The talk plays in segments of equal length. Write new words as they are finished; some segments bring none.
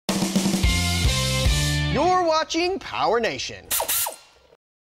You're watching PowerNation.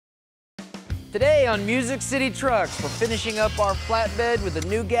 Today on Music City Trucks, we're finishing up our flatbed with a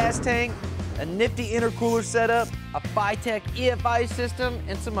new gas tank, a nifty intercooler setup, a Fitech EFI system,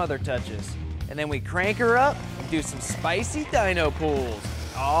 and some other touches. And then we crank her up and do some spicy dyno pulls.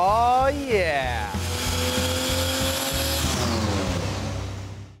 Oh yeah!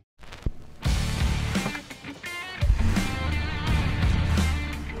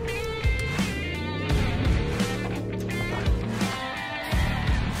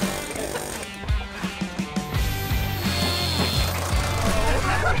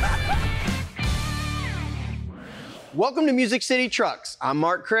 Welcome to Music City Trucks. I'm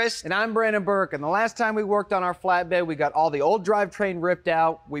Mark Chris. And I'm Brandon Burke, and the last time we worked on our flatbed, we got all the old drivetrain ripped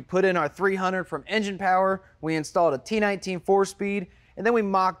out, we put in our 300 from engine power, we installed a T19 4-speed, and then we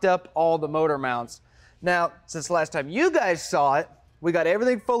mocked up all the motor mounts. Now, since the last time you guys saw it, we got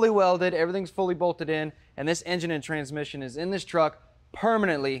everything fully welded, everything's fully bolted in, and this engine and transmission is in this truck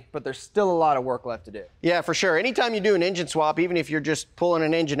permanently, but there's still a lot of work left to do. Yeah, for sure. Anytime you do an engine swap, even if you're just pulling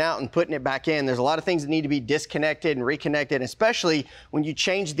an engine out and putting it back in, there's a lot of things that need to be disconnected and reconnected, especially when you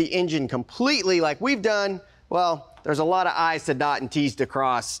change the engine completely like we've done. Well, there's a lot of I's to dot and T's to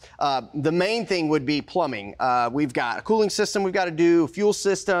cross. The main thing would be plumbing. We've got a cooling system we've got to do, fuel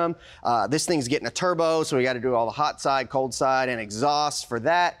system. This thing's getting a turbo, so we got to do all the hot side, cold side, and exhaust for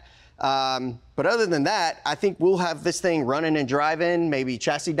that. But other than that, I think we'll have this thing running and driving, maybe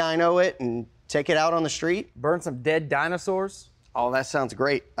chassis dyno it and take it out on the street. Burn some dead dinosaurs. Oh, that sounds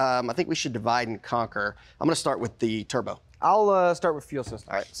great. I think we should divide and conquer. I'm gonna start with the turbo. I'll start with fuel system.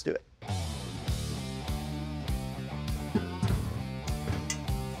 All right, let's do it.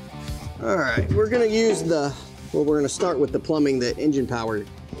 All right, we're gonna use we're gonna start with the plumbing that engine power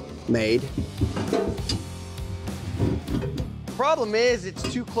made. Problem is, it's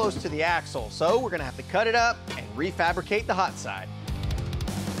too close to the axle, so we're gonna have to cut it up and refabricate the hot side.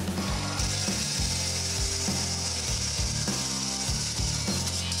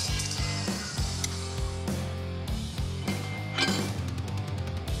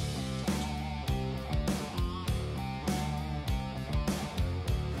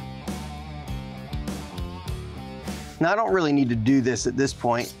 Now, I don't really need to do this at this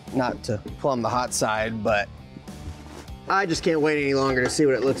point, not to plumb the hot side, but I just can't wait any longer to see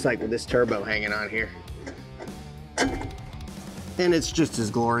what it looks like with this turbo hanging on here. And it's just as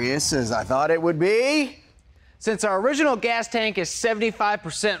glorious as I thought it would be. Since our original gas tank is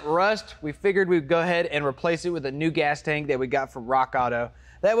 75% rust, we figured we'd go ahead and replace it with a new gas tank that we got from Rock Auto.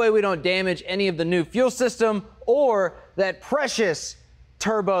 That way we don't damage any of the new fuel system or that precious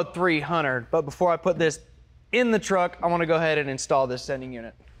Turbo 300. But before I put this in the truck, I want to go ahead and install this sending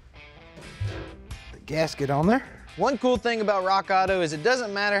unit. The gasket on there. One cool thing about Rock Auto is it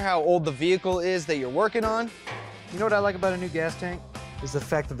doesn't matter how old the vehicle is that you're working on. You know what I like about a new gas tank? Is the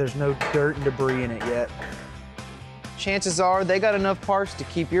fact that there's no dirt and debris in it yet. Chances are they got enough parts to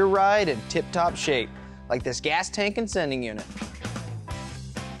keep your ride in tip-top shape, like this gas tank and sending unit.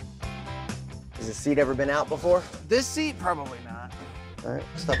 Has the seat ever been out before? This seat, probably not. All right,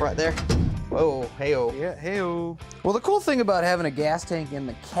 stop right there. Whoa, hey-oh. Yeah, hey-oh. Well, the cool thing about having a gas tank in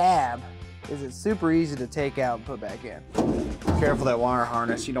the cab is it's super easy to take out and put back in. Careful that wire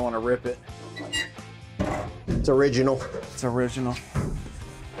harness, you don't want to rip it. It's original. It's original.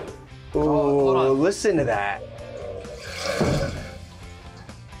 Ooh, listen to that.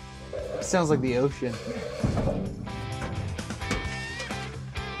 It sounds like the ocean.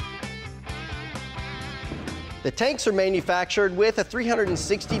 The tanks are manufactured with a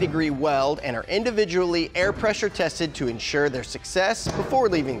 360-degree weld and are individually air pressure tested to ensure their success before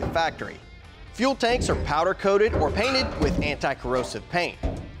leaving the factory. Fuel tanks are powder coated or painted with anti-corrosive paint.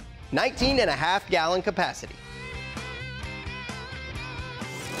 19.5 gallon capacity.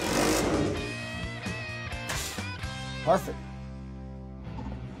 Perfect.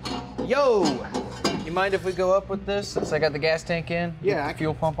 Yo! You mind if we go up with this since I got the gas tank in? Yeah. Get the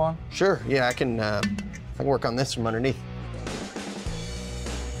fuel pump on? Sure, yeah, I can work on this from underneath.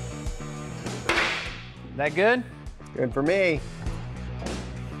 That good? Good for me.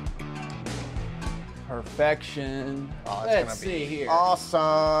 Perfection. Oh, Let's see here.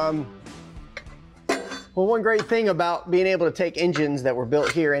 Awesome. Well, one great thing about being able to take engines that were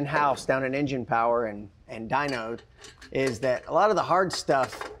built here in-house down in engine power and dynoed is that a lot of the hard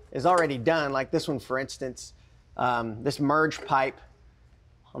stuff is already done. Like this one, for instance, this merge pipe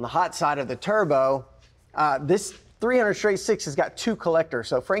on the hot side of the turbo. This 300 straight 6 has got 2 collectors.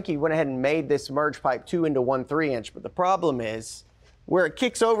 So Frankie went ahead and made this merge pipe 2 into 1 3-inch. But the problem is where it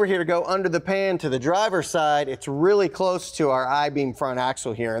kicks over here to go under the pan to the driver's side, it's really close to our I-beam front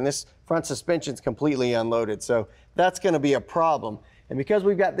axle here, and this front suspension's completely unloaded, so that's gonna be a problem. And because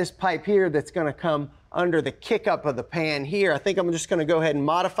we've got this pipe here that's gonna come under the kick up of the pan here, I think I'm just gonna go ahead and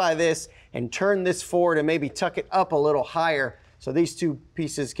modify this and turn this forward and maybe tuck it up a little higher so these two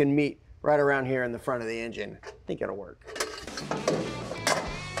pieces can meet right around here in the front of the engine. I think it'll work.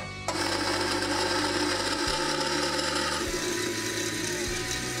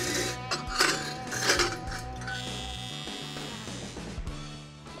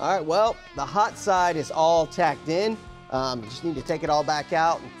 All right, well, the hot side is all tacked in. Just need to take it all back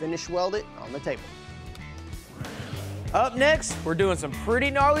out and finish weld it on the table. Up next, we're doing some pretty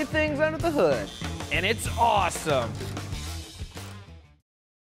gnarly things under the hood, and it's awesome.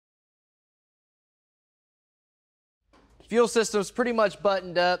 Fuel system's pretty much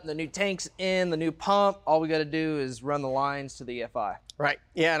buttoned up. The new tank's in, the new pump. All we gotta do is run the lines to the EFI. Right,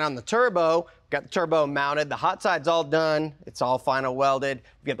 yeah, and on the turbo, got the turbo mounted. The hot side's all done. It's all final welded.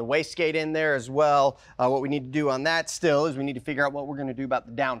 We got the wastegate in there as well. What we need to do on that still is we need to figure out what we're gonna do about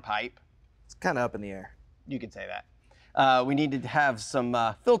the downpipe. It's kind of up in the air. You could say that. We need to have some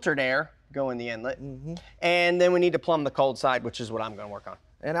filtered air go in the inlet. And then we need to plumb the cold side, which is what I'm gonna work on.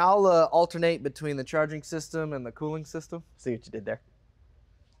 And I'll alternate between the charging system and the cooling system. See what you did there.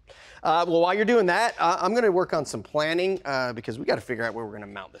 Well, while you're doing that, I'm gonna work on some planning because we gotta figure out where we're gonna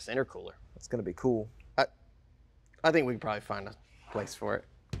mount this intercooler. It's gonna be cool. I think we can probably find a place for it.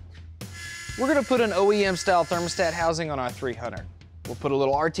 We're gonna put an OEM style thermostat housing on our 300. We'll put a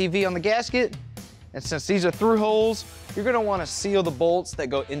little RTV on the gasket, and since these are through holes, you're gonna wanna seal the bolts that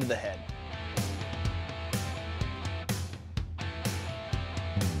go into the head.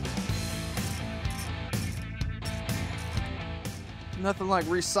 Nothing like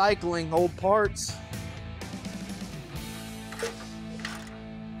recycling old parts.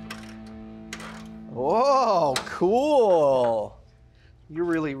 Whoa, cool. You're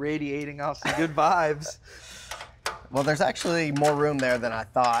really radiating off some good vibes. Well, there's actually more room there than I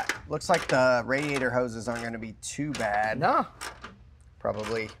thought. Looks like the radiator hoses aren't gonna be too bad. No.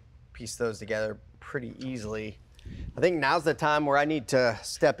 Probably piece those together pretty easily. I think now's the time where I need to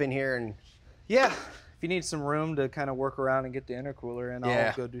step in here and... Yeah. If you need some room to kind of work around and get the intercooler in,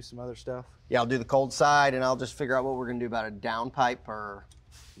 I'll go do some other stuff. Yeah, I'll do the cold side and I'll just figure out what we're gonna do about a downpipe or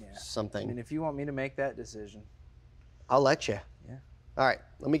something. I mean, if you want me to make that decision. I'll let you. Yeah. All right,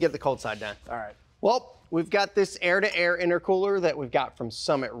 let me get the cold side done. All right. Well, we've got this air-to-air intercooler that we've got from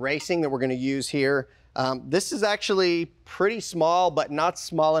Summit Racing that we're gonna use here. This is actually pretty small, but not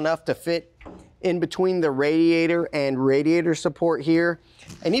small enough to fit in between the radiator and radiator support here.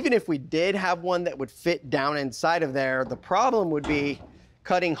 And even if we did have one that would fit down inside of there, the problem would be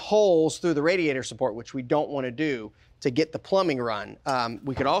cutting holes through the radiator support, which we don't want to do to get the plumbing run.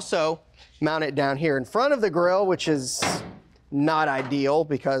 We could also mount it down here in front of the grill, which is not ideal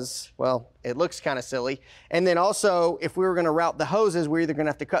because, well, it looks kind of silly. And then also, if we were going to route the hoses, we're either going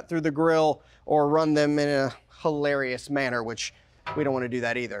to have to cut through the grill or run them in a hilarious manner, which we don't want to do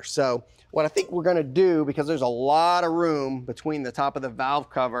that either. So what I think we're gonna do, because there's a lot of room between the top of the valve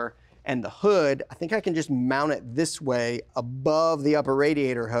cover and the hood, I think I can just mount it this way above the upper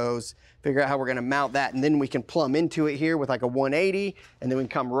radiator hose, figure out how we're gonna mount that, and then we can plumb into it here with like a 180, and then we can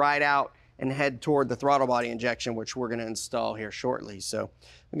come right out and head toward the throttle body injection, which we're gonna install here shortly. So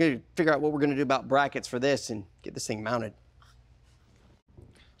I'm gonna figure out what we're gonna do about brackets for this and get this thing mounted.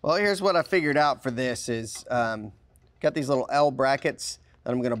 Well, here's what I figured out for this is, got these little L brackets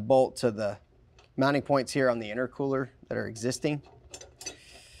that I'm gonna bolt to the mounting points here on the intercooler that are existing.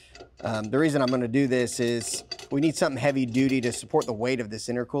 The reason I'm gonna do this is we need something heavy duty to support the weight of this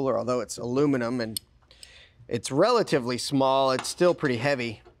intercooler. Although it's aluminum and it's relatively small, it's still pretty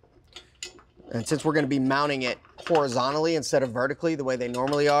heavy. And since we're gonna be mounting it horizontally instead of vertically the way they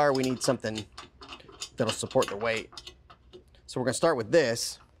normally are, we need something that'll support the weight. So we're gonna start with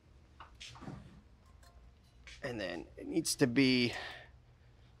this. And then it needs to be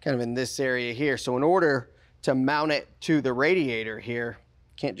kind of in this area here. So in order to mount it to the radiator here,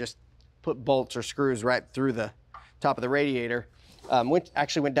 can't just put bolts or screws right through the top of the radiator.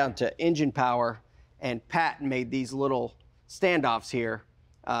 Actually went down to Engine Power, and Pat made these little standoffs here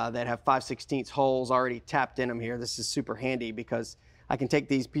that have 5/16 holes already tapped in them here. This is super handy because I can take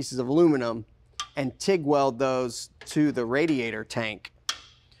these pieces of aluminum and TIG weld those to the radiator tank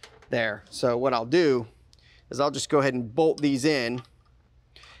there. So what I'll do is I'll just go ahead and bolt these in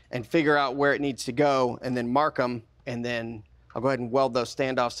and figure out where it needs to go and then mark them, and then I'll go ahead and weld those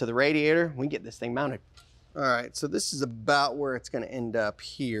standoffs to the radiator. We can get this thing mounted. All right, so this is about where it's gonna end up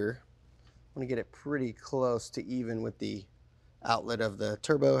here. I'm gonna get it pretty close to even with the outlet of the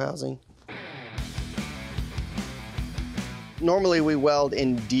turbo housing. Normally we weld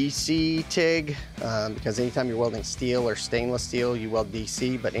in DC TIG because anytime you're welding steel or stainless steel, you weld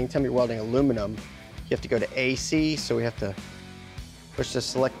DC, but anytime you're welding aluminum, you have to go to AC, so we have to push the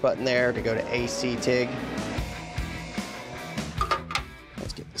select button there to go to AC TIG.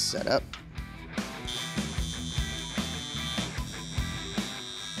 Let's get this set up.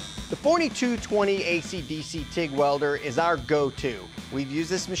 The Forney 220 AC/DC TIG welder is our go-to. We've used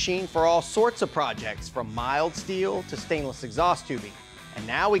this machine for all sorts of projects, from mild steel to stainless exhaust tubing. And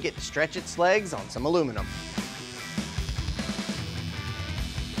now we get to stretch its legs on some aluminum.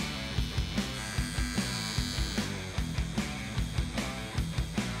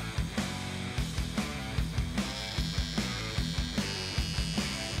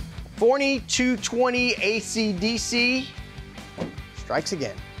 Forney 220 AC/DC strikes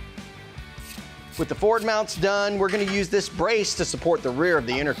again. With the forward mounts done, we're going to use this brace to support the rear of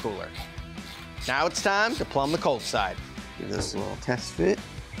the intercooler. Now it's time to plumb the cold side. Give this a little test fit.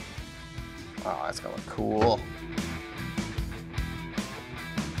 Oh, that's going to look cool.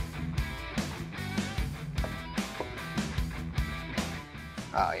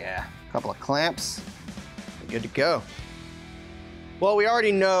 Oh yeah, a couple of clamps, good to go. Well, we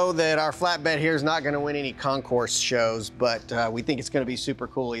already know that our flatbed here is not going to win any concourse shows, but we think it's going to be super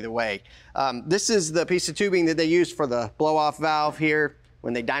cool either way. This is the piece of tubing that they used for the blow-off valve here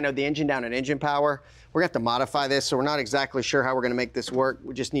when they dynoed the engine down at engine power. We're going to have to modify this, so we're not exactly sure how we're going to make this work.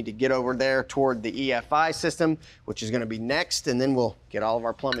 We just need to get over there toward the EFI system, which is going to be next, and then we'll get all of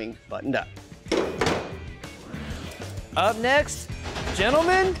our plumbing buttoned up. Up next,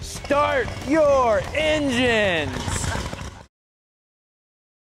 gentlemen, start your engines.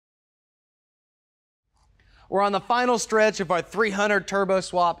 We're on the final stretch of our 300 turbo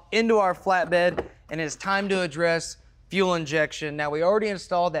swap into our flatbed, and it's time to address fuel injection. Now, we already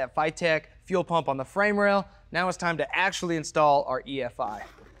installed that Fitech fuel pump on the frame rail. Now it's time to actually install our EFI.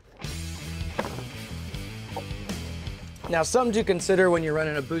 Now, something to consider when you're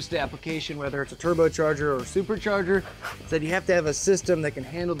running a boosted application, whether it's a turbocharger or a supercharger, is that you have to have a system that can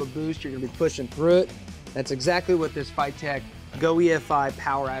handle the boost you're gonna be pushing through it. That's exactly what this Fitech Go EFI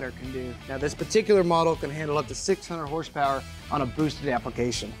power adder can do. Now, this particular model can handle up to 600 horsepower on a boosted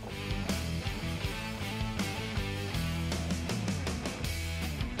application.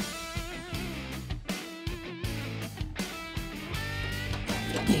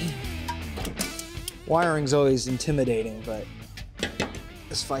 Wiring's always intimidating, but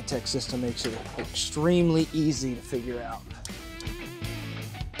this Fitech system makes it extremely easy to figure out.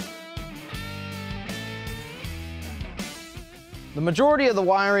 The majority of the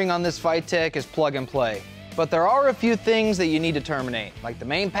wiring on this Fitech is plug and play, but there are a few things that you need to terminate, like the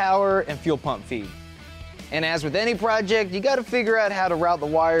main power and fuel pump feed. And as with any project, you gotta figure out how to route the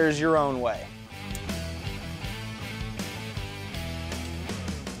wires your own way.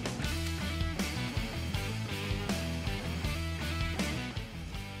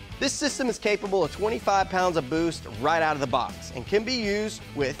 This system is capable of 25 pounds of boost right out of the box and can be used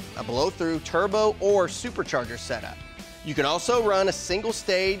with a blow-through turbo or supercharger setup. You can also run a single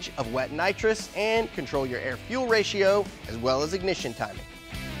stage of wet nitrous and control your air-fuel ratio as well as ignition timing.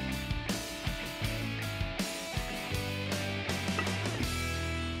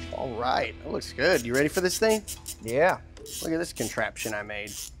 All right, that looks good. You ready for this thing? Yeah. Look at this contraption I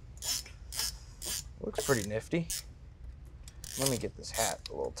made. Looks pretty nifty. Let me get this hat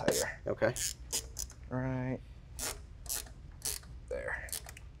a little tighter. Okay. Right there.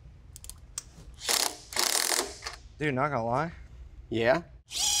 Dude, not gonna lie. Yeah?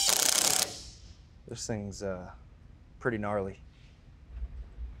 This thing's pretty gnarly.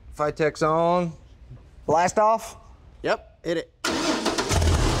 Fitech's on. Blast off. Yep, hit it.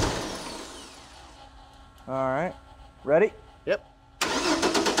 All right, ready? Yep.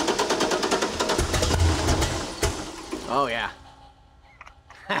 Oh yeah.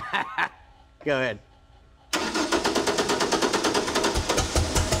 Go ahead.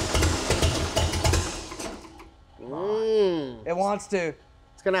 It wants to.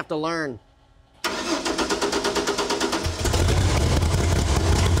 It's gonna have to learn.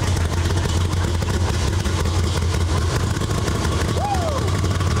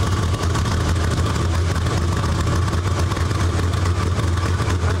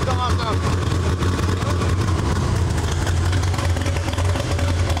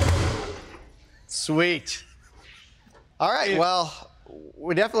 Sweet. All right, well,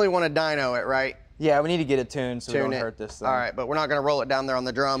 we definitely want to dyno it, right? Yeah, we need to get it tuned so we don't hurt this thing. All right, but we're not gonna roll it down there on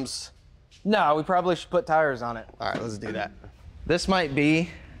the drums. No, we probably should put tires on it. All right, let's do that. This might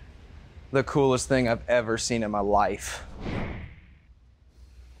be the coolest thing I've ever seen in my life.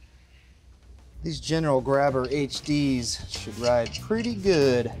 These General Grabber HDs should ride pretty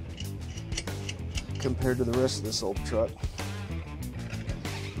good compared to the rest of this old truck.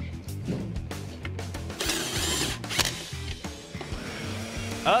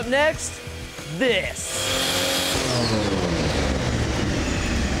 Up next, this.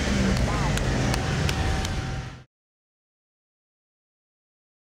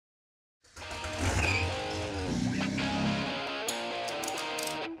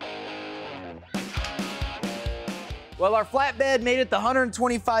 Well, our flatbed made it the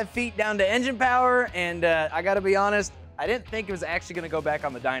 125 feet down to engine power, and I gotta be honest, I didn't think it was actually gonna go back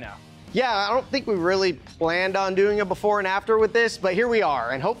on the dyno. Yeah, I don't think we really planned on doing a before and after with this, but here we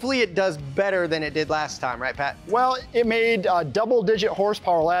are, and hopefully it does better than it did last time, right, Pat? Well, it made double-digit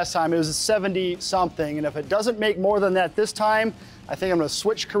horsepower last time. It was 70-something, and if it doesn't make more than that this time, I think I'm gonna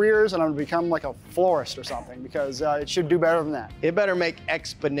switch careers and I'm gonna become like a florist or something, because it should do better than that. It better make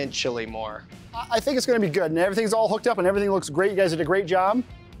exponentially more. I think it's gonna be good, and everything's all hooked up and everything looks great. You guys did a great job.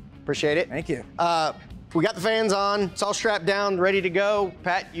 Appreciate it. Thank you. We got the fans on, it's all strapped down, ready to go.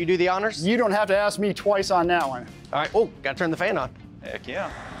 Pat, you do the honors? You don't have to ask me twice on that one. All right, oh, gotta turn the fan on. Heck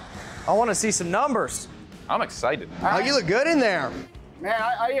yeah. I wanna see some numbers. I'm excited. Oh, you look good in there. Man,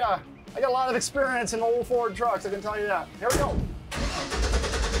 I got a lot of experience in old Ford trucks, I can tell you that. Here we go.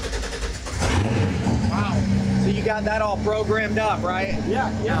 Wow. So you got that all programmed up, right? Yeah.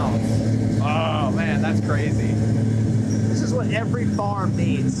 Oh man, that's crazy. This is what every farm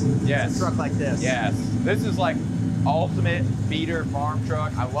needs. Yes. A truck like this. Yes. This is like ultimate beater farm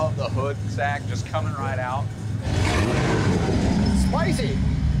truck. I love the hood stack just coming right out. Spicy.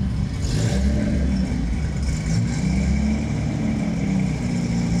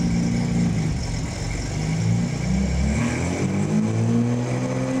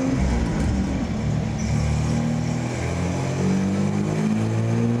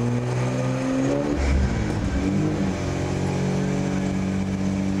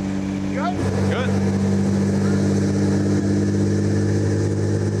 Good.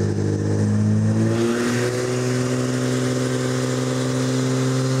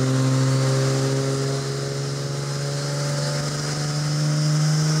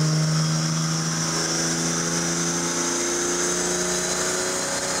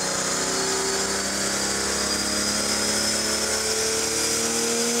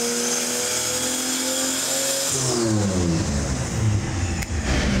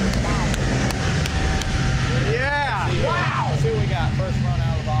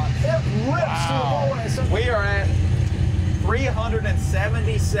 We are at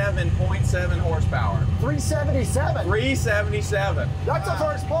 377.7 horsepower. 377. 377. That's the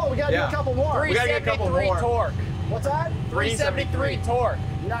first pull. We gotta do a couple more. We gotta get a couple more. Torque. What's that? 373 torque.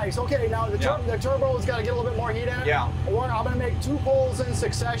 Nice. Okay, now the turbo's got to get a little bit more heat in it. Yeah. I'm gonna make 2 pulls in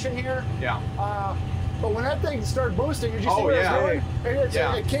succession here. Yeah. But when that thing started boosting, did you see what it was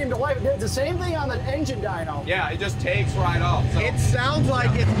doing? It came to life. It did the same thing on the engine dyno. Yeah, it just takes right off. So. It sounds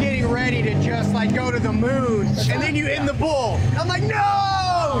like it's getting ready to just like go to the moon, and then you end the bull. I'm like, no!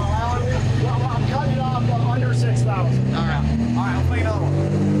 Well, I'm cutting it off under 6,000. All right, I'll play another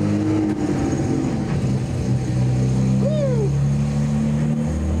one.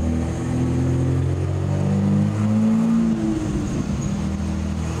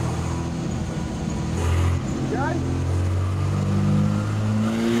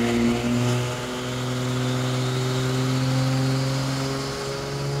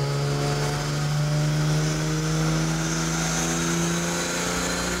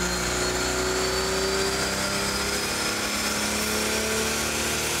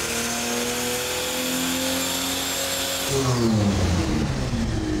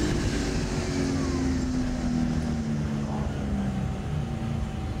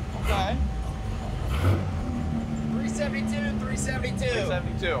 Okay. 372, 372.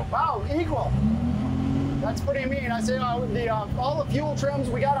 372. Wow, equal. That's pretty mean. I say all the fuel trims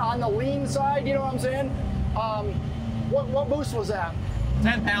we got on the lean side, you know what I'm saying? What boost was that?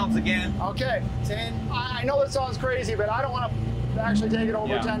 10 pounds again. Okay. 10. I know that sounds crazy, but I don't want to actually take it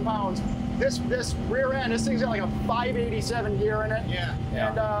over 10 pounds. This rear end, this thing's got like a 587 gear in it. Yeah.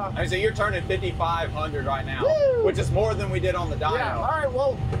 And I say you're turning 5,500 right now, woo! Which is more than we did on the dyno. yeah. All right.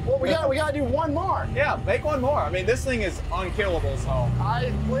 Well, we got to do one more. Yeah, make one more. I mean, this thing is unkillable, so.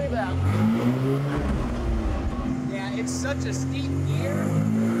 I believe that. Yeah, it's such a steep gear.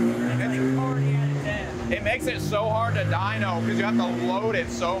 It's already at a 10. It makes it so hard to dyno because you have to load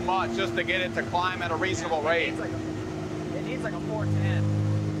it so much just to get it to climb at a reasonable rate. It needs like a 410.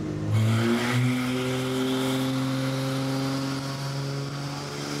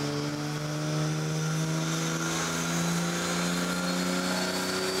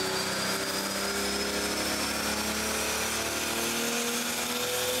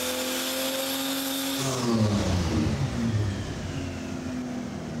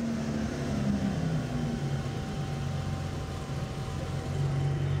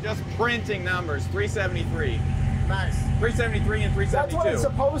 printing numbers, 373. Nice. 373 and 372. That's what it's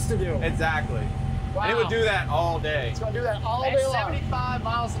supposed to do. Exactly. Wow. And it would do that all day. It's gonna do that all At day long. 75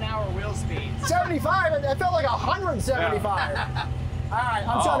 miles an hour wheel speed. 75? It felt like 175. All right,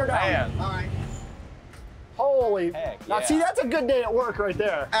 I'm shutting her down. Man. All right. Holy. Heck, Now yeah. see, that's a good day at work right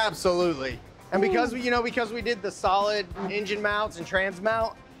there. Absolutely. And because we, because we did the solid engine mounts and trans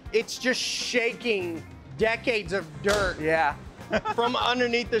mount, it's just shaking decades of dirt Yeah. from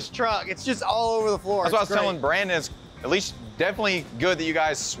underneath this truck. It's just all over the floor. That's what I was It's great. telling Brandon. Is at least definitely good that you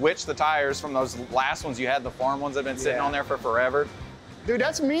guys switched the tires from those last ones you had, the farm ones that have been sitting on there for forever. Dude,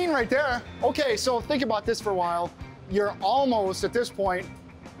 that's mean right there. Okay, so think about this for a while. You're almost, at this point,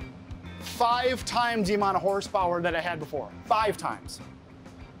 5 times the amount of horsepower that I had before. 5 times.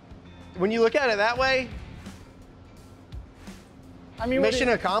 When you look at it that way, I mean, mission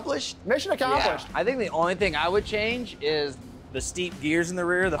accomplished. mission accomplished. I think the only thing I would change is the steep gears in the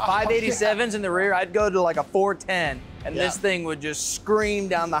rear. The Oh, 587s in the rear, I'd go to like a 410, and Yeah. this thing would just scream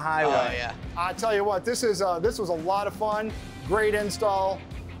down the highway. Oh, yeah. I tell you what, this was a lot of fun. Great install.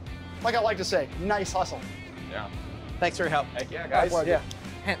 Like I like to say, nice hustle. Yeah. Thanks for your help. Heck yeah, guys. pleasure.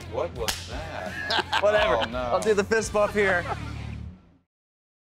 Yeah. What was that? Whatever. Oh, no. I'll do the fist bump here.